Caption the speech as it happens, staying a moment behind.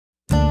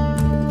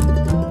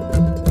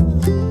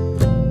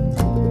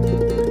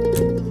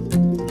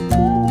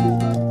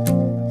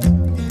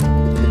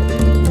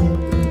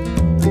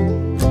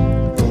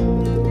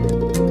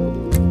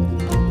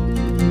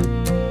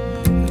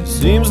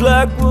Feels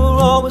like we're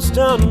always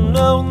standing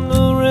out in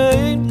the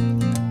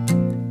rain,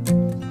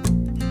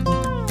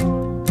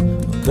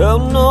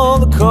 counting all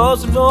the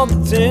costs of all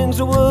the things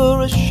that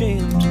we're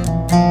ashamed.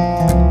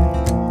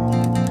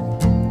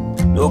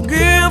 No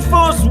gale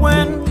force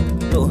wind,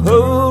 no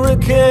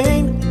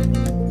hurricane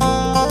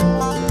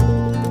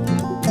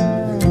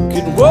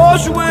can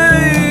wash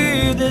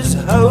away this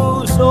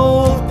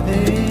household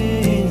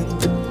pain.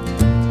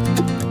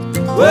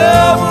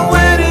 Well, we're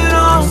waiting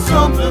on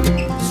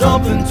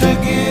something to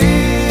give.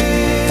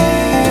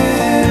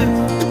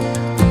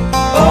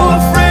 Oh,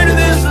 afraid of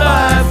this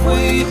life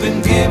we've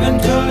been given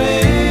to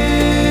live.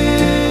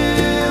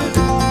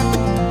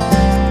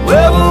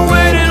 Well, we're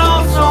waiting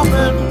on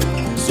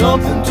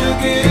something to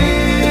give.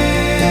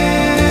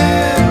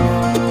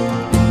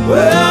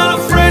 Well,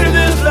 afraid of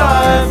this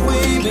life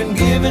we've been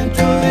given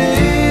to live.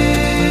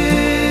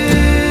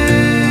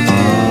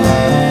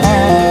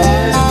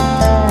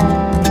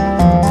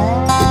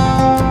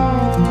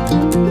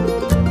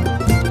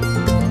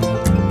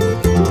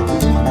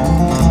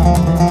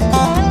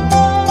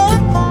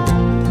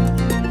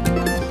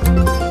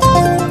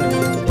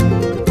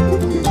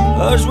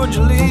 Hush, would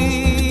you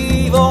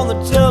leave on the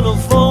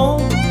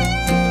telephone?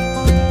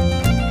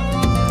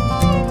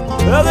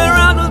 Well, they're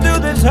out to do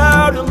this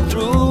hard and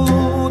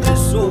through this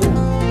soul.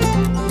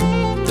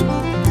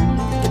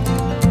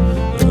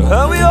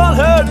 How we all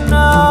hurt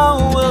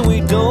now and we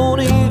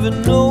don't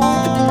even know.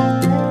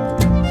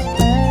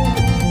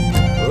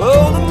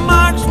 Oh, the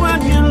marks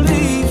when you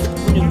leave,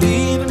 when you're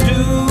leaving to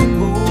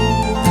go.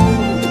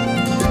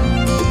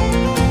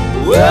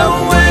 Well,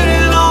 we're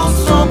waiting on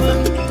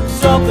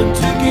something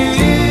to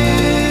give.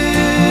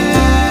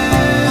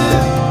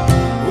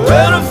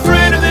 Well,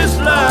 afraid of this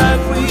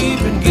life we've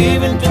been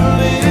given to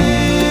live.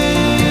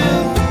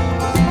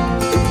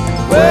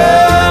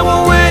 Well,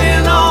 we're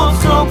waiting on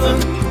something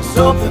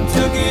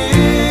to give.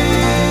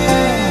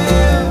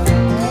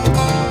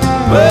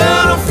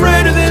 Well,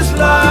 afraid of this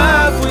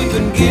life we've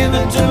been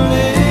given to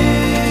live.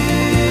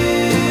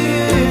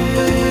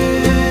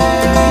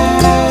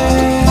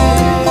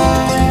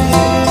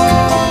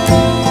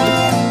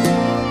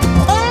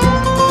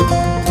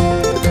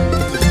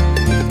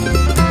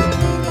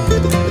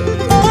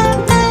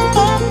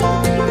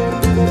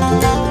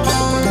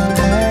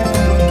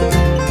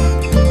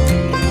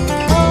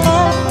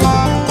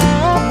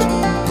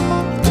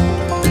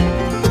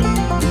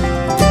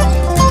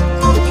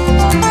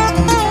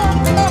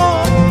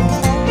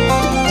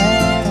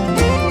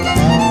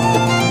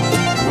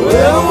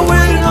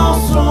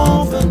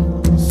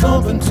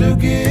 To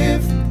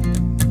give.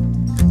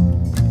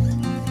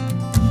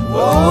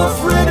 Oh,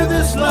 afraid of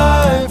this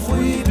life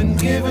we've been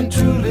given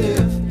to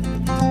live.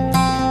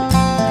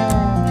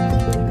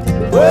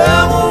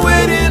 Well, we're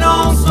waiting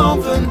on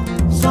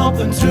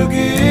something to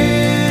give.